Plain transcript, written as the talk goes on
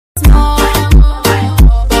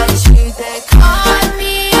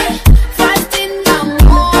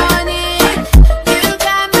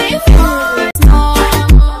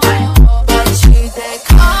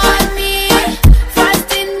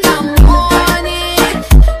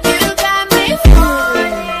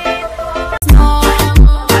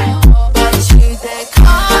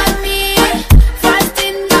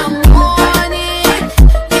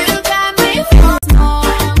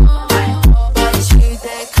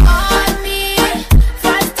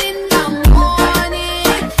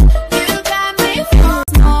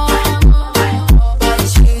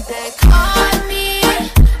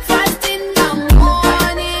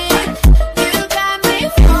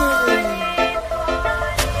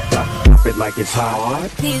it like it's hot.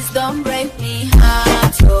 Please don't break me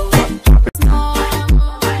heart. Oh, no,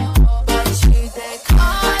 but you they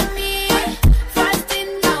call me first in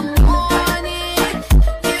the morning.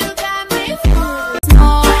 You got me full.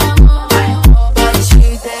 No, but you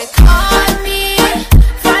they call me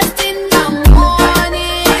first in the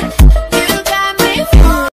morning. You got me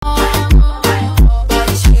full.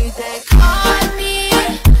 But you they call me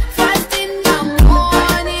first in the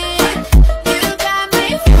morning. You got me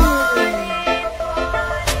full.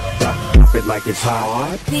 Drop it like it's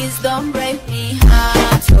hot. Please don't break me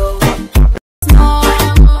heart. Oh, no,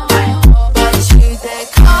 but you they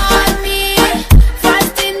call me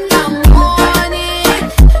first in the morning.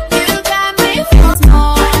 You got me full. No,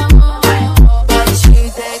 but you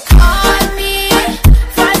they call me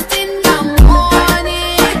first in the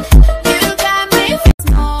morning. You got me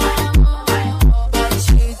full. No, but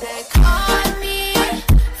you they call me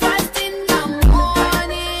first in the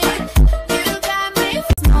morning. You got me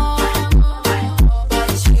full. No,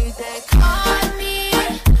 but you they call me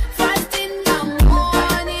first in the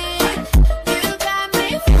morning. You got me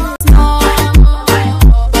full. No,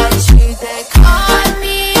 but you they call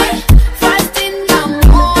me first in the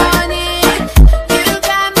morning. You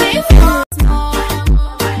got me full. No,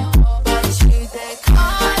 but you they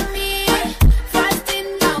call me first in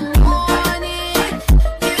the morning.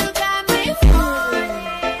 You got me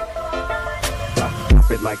full.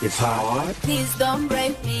 Drop it like it's hot. Please don't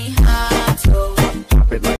break me heart. Oh,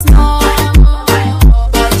 Drop it like